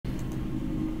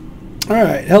All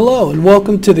right, hello and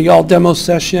welcome to the all demo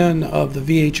session of the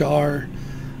VHR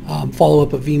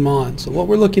follow-up of VeeamON. So what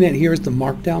we're looking at here is the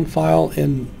markdown file,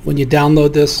 and when you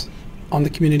download this on the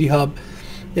Community Hub,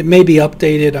 it may be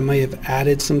updated. I may have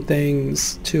added some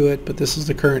things to it, but this is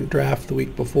the current draft the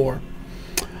week before.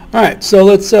 All right, so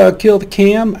let's kill the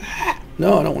cam.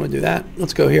 No, I don't want to do that.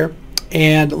 Let's go here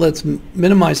and let's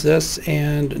minimize this.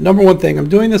 And number one thing, I'm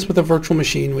doing this with a virtual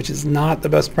machine, which is not the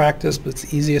best practice, but it's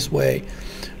the easiest way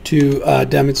to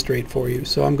demonstrate for you.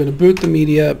 So I'm going to boot the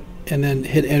media and then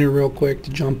hit enter real quick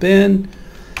to jump in.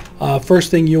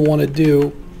 First thing you'll want to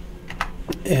do,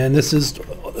 and this is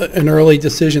an early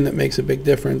decision that makes a big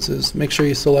difference, is make sure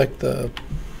you select the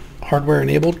hardware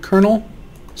enabled kernel.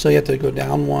 So you have to go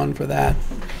down one for that.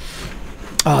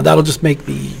 That'll just make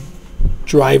the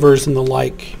drivers and the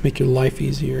like make your life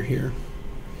easier here.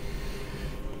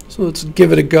 So let's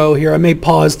give it a go here. I may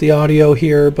pause the audio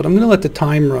here, but I'm going to let the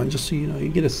time run just so you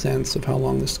get a sense of how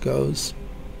long this goes.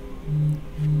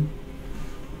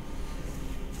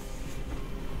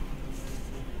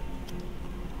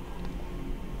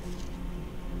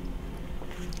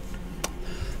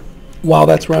 While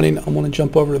that's running, I want to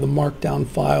jump over to the markdown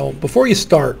file. Before you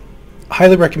start, I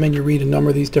highly recommend you read a number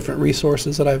of these different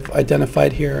resources that I've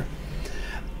identified here.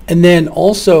 And then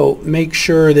also make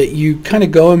sure that you kind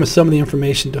of go in with some of the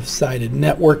information decided.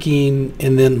 Networking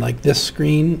and then like this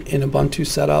screen in Ubuntu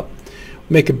setup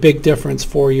make a big difference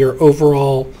for your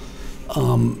overall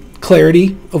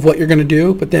clarity of what you're going to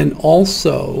do. But then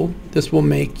also this will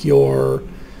make your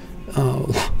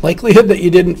likelihood that you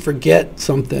didn't forget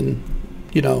something,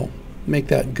 make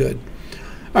that good.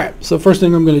 All right, so first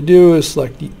thing I'm going to do is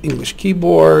select the English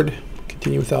keyboard,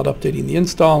 continue without updating the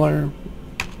installer.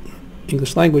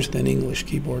 English language, then English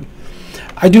keyboard.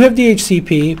 I do have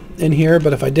DHCP in here,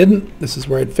 but if I didn't, this is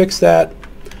where I'd fix that.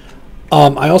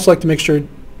 I also like to make sure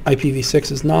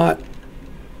IPv6 is not.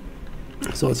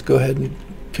 So let's go ahead and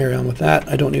carry on with that.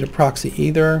 I don't need a proxy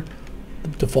either. The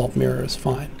default mirror is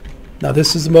fine. Now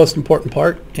this is the most important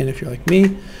part, and if you're like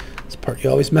me, it's the part you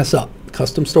always mess up,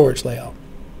 custom storage layout.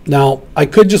 Now I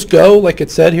could just go, like it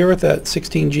said here, with that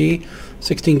 16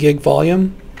 gig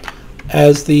volume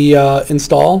as the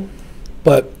install.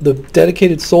 But the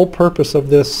dedicated sole purpose of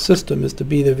this system is to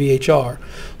be the VHR.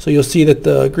 So you'll see that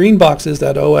the green box is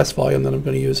that OS volume that I'm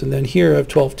going to use, and then here I have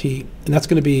 12T, and that's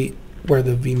going to be where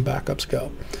the Veeam backups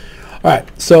go. All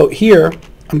right, so here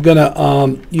I'm going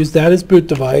to use that as boot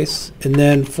device, and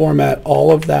then format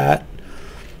all of that,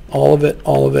 all of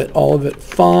it,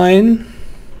 fine.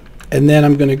 And then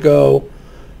I'm going to go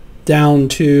down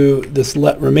to this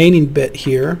remaining bit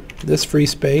here, this free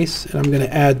space, and I'm going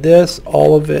to add this,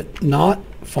 all of it not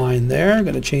fine there. I'm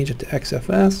going to change it to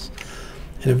XFS,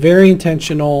 and a very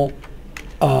intentional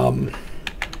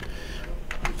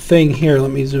thing here. Let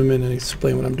me zoom in and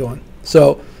explain what I'm doing.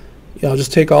 So I'll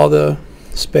just take all the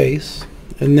space,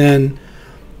 and then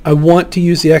I want to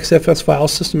use the XFS file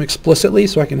system explicitly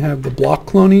so I can have the block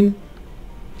cloning.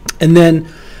 And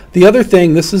then the other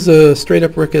thing, this is a straight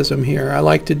up Rickism here, I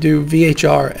like to do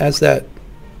VHR as that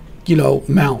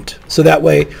mount. So that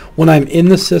way when I'm in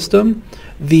the system,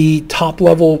 the top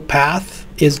level path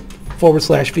is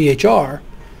 /VHR.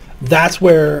 That's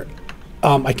where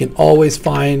I can always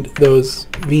find those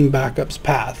Veeam backups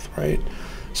path, right?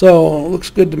 So looks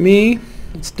good to me.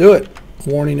 Let's do it.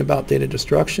 Warning about data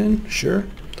destruction, sure.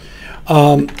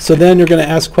 So then you're going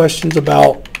to ask questions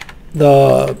about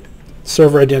the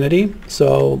server identity.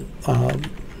 So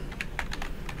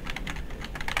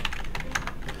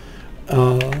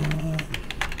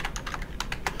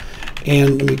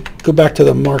and let me go back to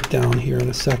the markdown here in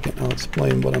a second. I'll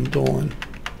explain what I'm doing.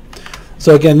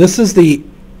 So again, this is the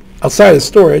outside of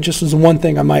storage. This is the one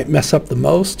thing I might mess up the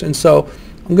most, and so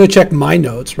I'm going to check my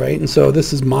notes, right? And so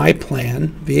this is my plan,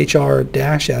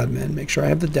 VHR-admin. Make sure I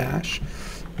have the dash.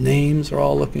 Names are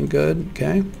all looking good.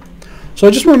 Okay. So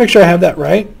I just want to make sure I have that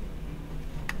right.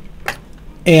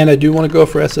 And I do want to go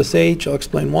for SSH. I'll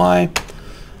explain why.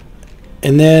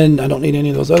 And then I don't need any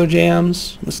of those other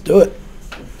jams. Let's do it.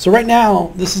 So right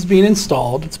now, this is being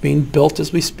installed. It's being built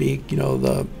as we speak.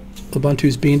 The Ubuntu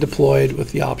is being deployed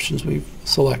with the options we've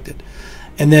selected.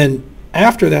 And then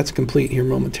after that's complete here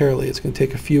momentarily, it's going to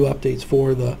take a few updates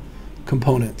for the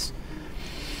components.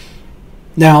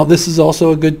 Now, this is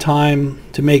also a good time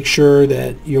to make sure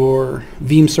that your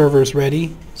Veeam server is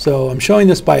ready. So I'm showing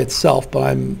this by itself, but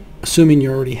I'm assuming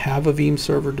you already have a Veeam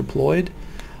server deployed.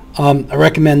 I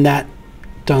recommend that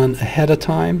done ahead of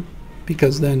time,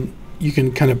 because then you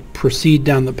can kind of proceed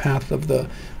down the path of the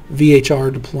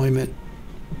VHR deployment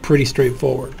pretty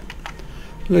straightforward.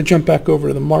 I'm going to jump back over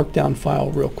to the markdown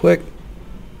file real quick.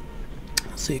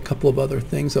 See a couple of other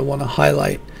things I want to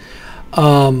highlight.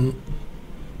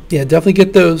 Yeah, definitely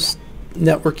get those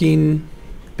networking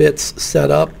bits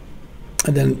set up.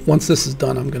 And then once this is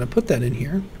done, I'm going to put that in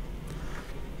here.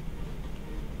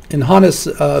 And Hannes,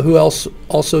 who else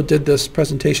also did this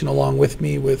presentation along with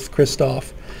me, with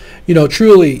Christoph, you know,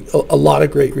 truly a lot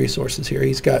of great resources here.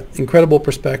 He's got incredible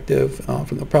perspective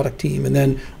from the product team. And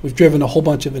then we've driven a whole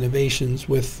bunch of innovations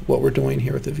with what we're doing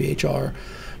here with the VHR.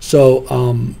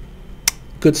 So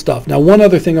good stuff. Now, one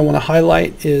other thing I want to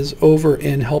highlight is over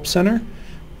in Help Center.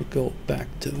 We'll go back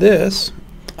to this,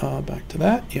 back to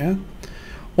that, yeah.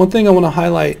 One thing I want to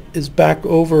highlight is back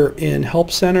over in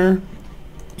Help Center,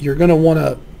 you're going to want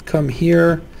to come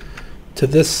here to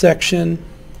this section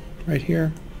right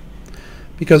here,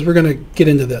 because we're going to get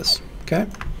into this, okay?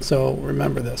 So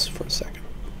remember this for a second.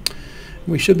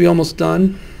 We should be almost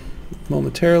done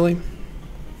momentarily.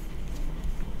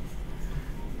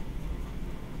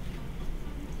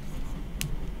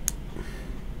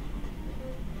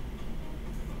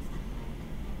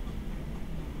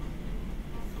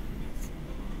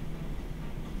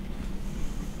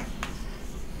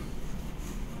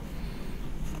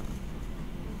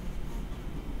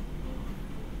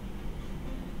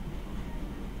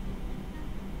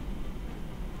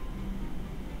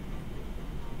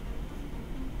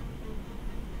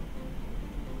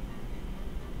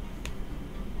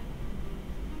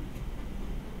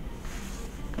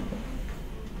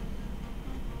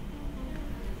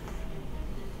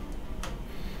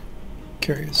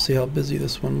 Curious to see how busy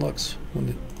this one looks when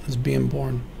it is being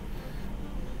born.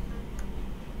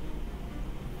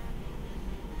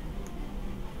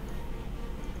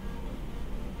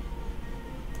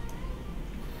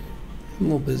 A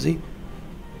little busy.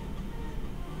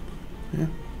 Yeah,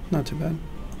 not too bad.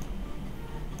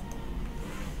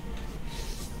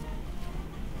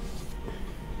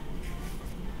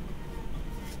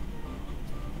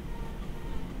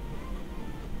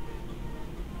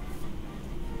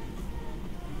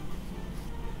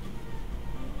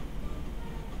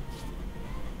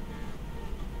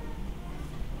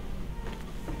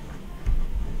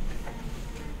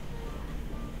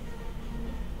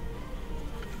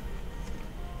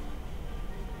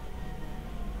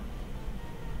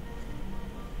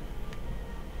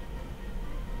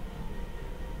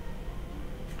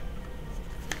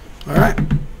 All right,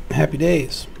 happy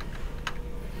days.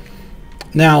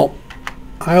 Now,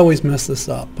 I always mess this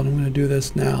up, but I'm going to do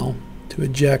this now to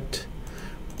eject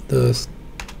the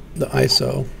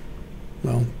ISO.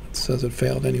 Well, it says it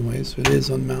failed anyways. It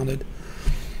is unmounted.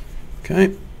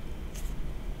 Okay.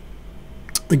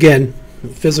 Again, the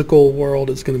physical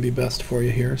world is going to be best for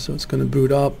you here, so it's going to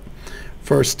boot up.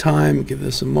 First time, give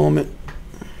this a moment.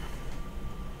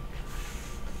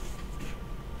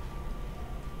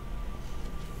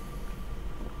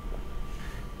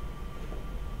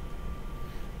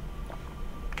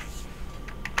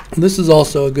 This is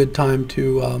also a good time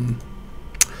to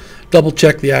double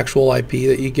check the actual IP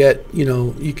that you get. You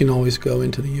know, you can always go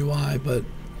into the UI, but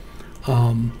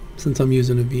since I'm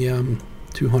using a VM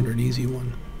 200 easy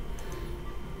one,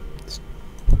 let's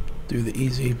do the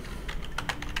easy.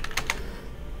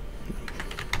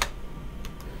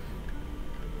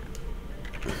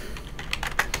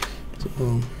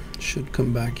 So should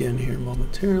come back in here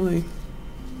momentarily,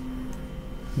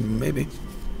 maybe.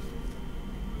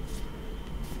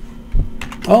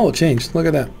 Oh, it changed. Look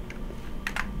at that.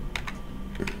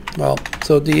 Well,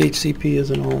 so DHCP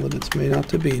isn't all that it's made out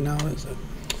to be now, is it?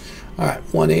 All right,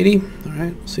 180. All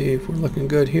right, see if we're looking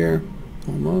good here.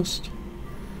 Almost.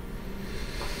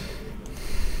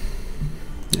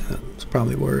 Yeah, that's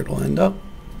probably where it'll end up.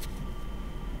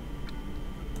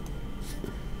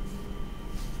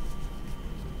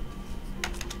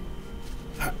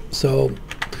 All right, so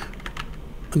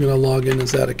I'm going to log in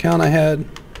as that account I had.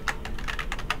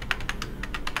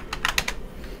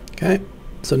 Okay,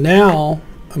 so now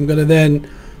I'm going to then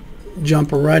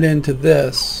jump right into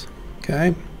this.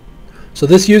 Okay, so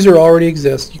this user already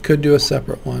exists. You could do a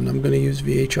separate one. I'm going to use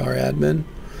VHR admin.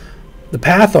 The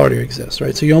path already exists,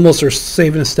 right? So you almost are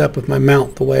saving a step with my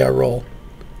mount, the way I roll.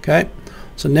 Okay,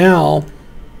 so now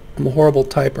I'm a horrible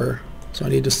typer, so I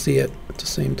need to see it at the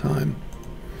same time.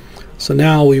 So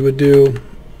now we would do,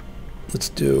 let's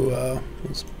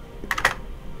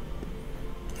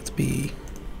be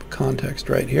context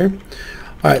right here.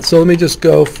 All right, so let me just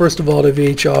go first of all to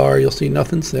VHR. You'll see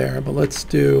nothing's there, but let's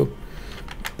do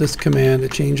this command to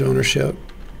change ownership.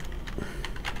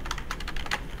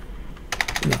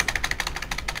 No,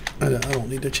 I don't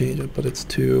need to change it, but it's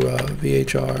to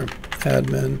VHR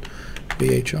admin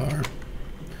VHR,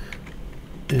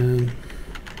 and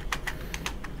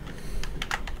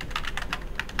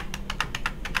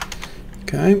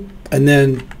okay, and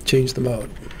then change the mode.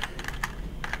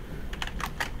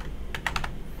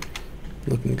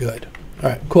 Looking good. All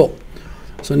right, cool.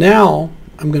 So now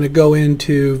I'm going to go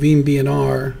into Veeam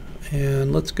VNR,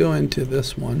 and let's go into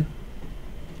this one.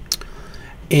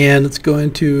 And let's go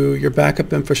into your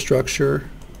backup infrastructure.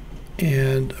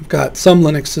 And I've got some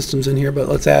Linux systems in here, but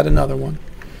let's add another one.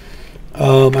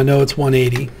 I know it's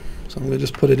 180, so I'm going to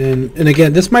just put it in. And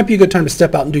again, this might be a good time to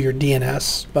step out and do your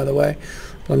DNS, by the way.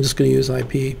 But I'm just going to use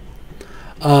IP.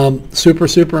 Super,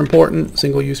 super important,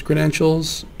 single-use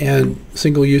credentials. And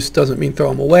single-use doesn't mean throw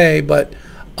them away, but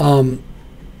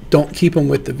don't keep them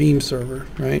with the Veeam server,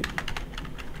 right?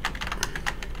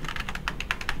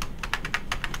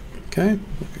 Okay,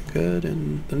 looking good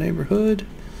in the neighborhood.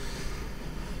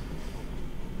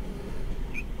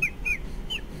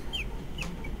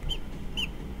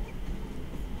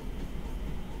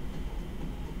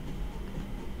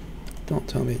 Don't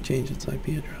tell me it changed its IP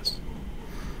address.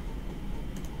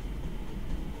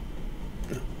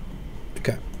 No.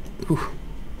 Okay. Ooh,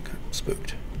 got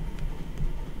spooked.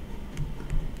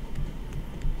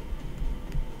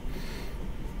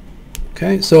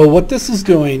 Okay, so what this is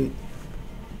doing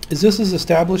is this is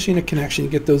establishing a connection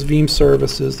to get those Veeam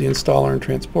services, the installer and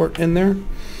transport in there.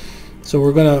 So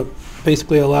we're going to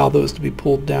basically allow those to be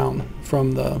pulled down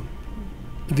from the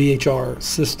VHR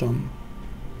system.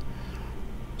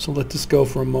 So let this go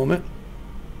for a moment.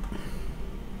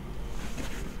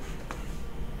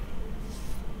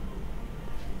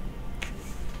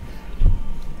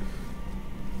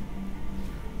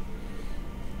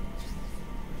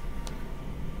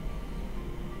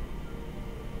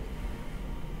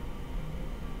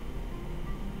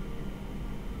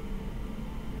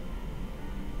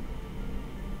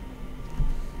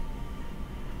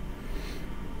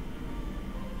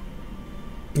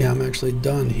 Yeah, I'm actually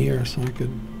done here, so I could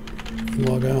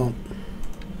log out.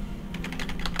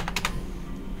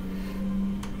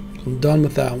 So I'm done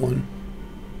with that one.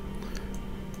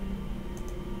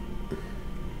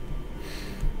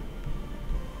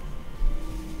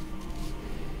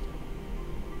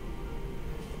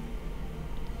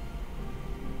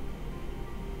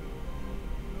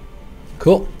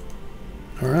 Cool.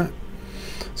 All right.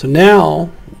 So now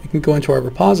we can go into our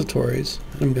repositories,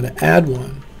 and I'm going to add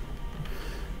one.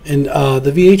 And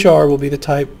the VHR will be the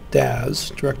type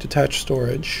DAS, direct attached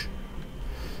storage,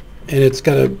 and it's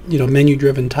got a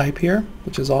menu-driven type here,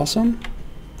 which is awesome.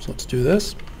 So let's do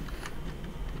this.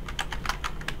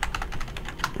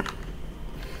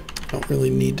 Don't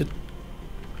really need to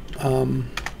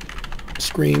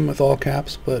scream with all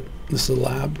caps, but this is a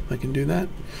lab. I can do that.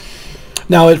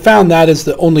 Now it found that is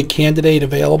the only candidate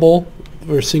available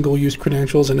for single-use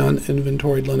credentials and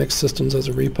uninventoried Linux systems as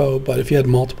a repo, but if you had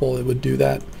multiple, it would do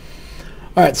that.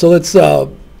 All right, so let's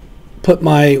put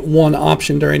my one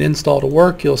option during install to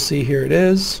work. You'll see here it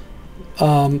is.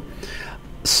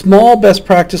 Small best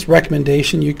practice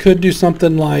recommendation, you could do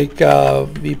something like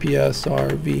VPS or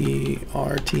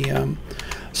VRTM.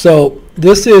 So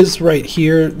this is right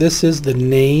here, this is the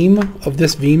name of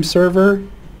this Veeam server.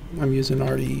 I'm using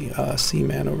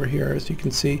RDCman over here, as you can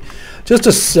see. Just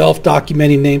a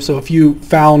self-documenting name, so if you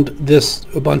found this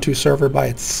Ubuntu server by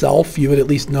itself, you would at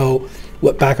least know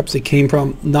what backups it came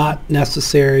from. Not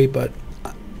necessary, but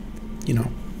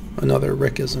another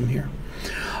Rickism here.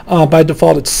 By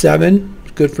default, it's 7.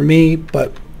 Good for me,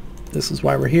 but this is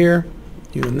why we're here,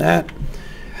 doing that.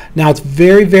 Now, it's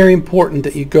very, very important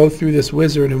that you go through this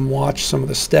wizard and watch some of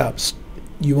the steps.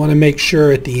 You want to make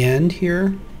sure at the end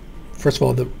here, first of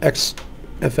all, the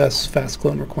XFS fast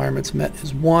clone requirements met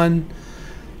is 1.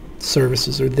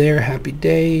 Services are there, happy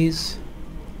days.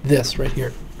 This right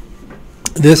here.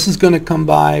 This is going to come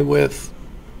by with,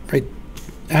 right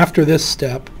after this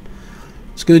step,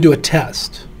 it's going to do a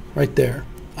test right there.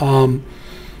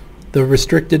 The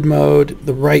restricted mode,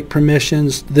 the write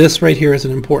permissions, this right here is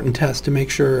an important test to make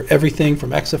sure everything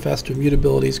from XFS to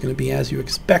immutability is going to be as you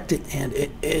expect it, and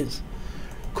it is.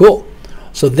 Cool.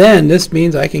 So then this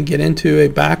means I can get into a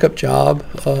backup job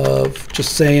of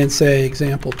just say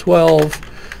example 12,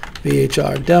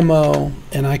 VHR demo,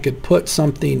 and I could put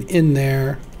something in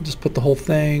there. Just put the whole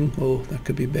thing. Oh, that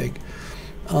could be big.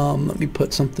 Let me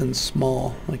put something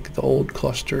small, like the old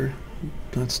cluster.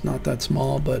 That's not that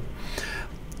small, but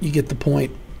you get the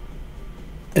point.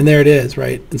 And there it is,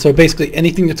 right? And so basically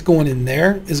anything that's going in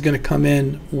there is going to come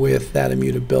in with that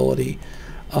immutability.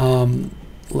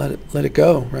 Let it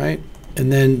go, right?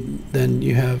 And then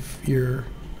you have your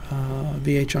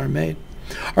VHR made.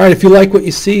 All right, if you like what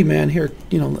you see, man, here,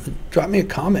 drop me a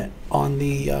comment on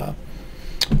the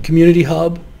community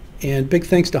hub. And big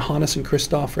thanks to Hannes and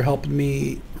Christoph for helping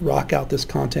me rock out this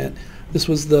content. This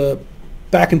was the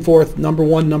back and forth, number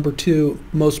 1, number 2,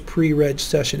 most pre-reg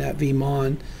session at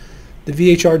VeeamON. The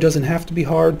VHR doesn't have to be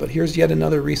hard, but here's yet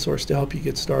another resource to help you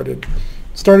get started.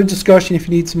 Start a discussion if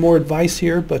you need some more advice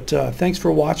here, but thanks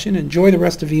for watching. Enjoy the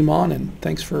rest of VeeamON, and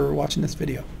thanks for watching this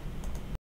video.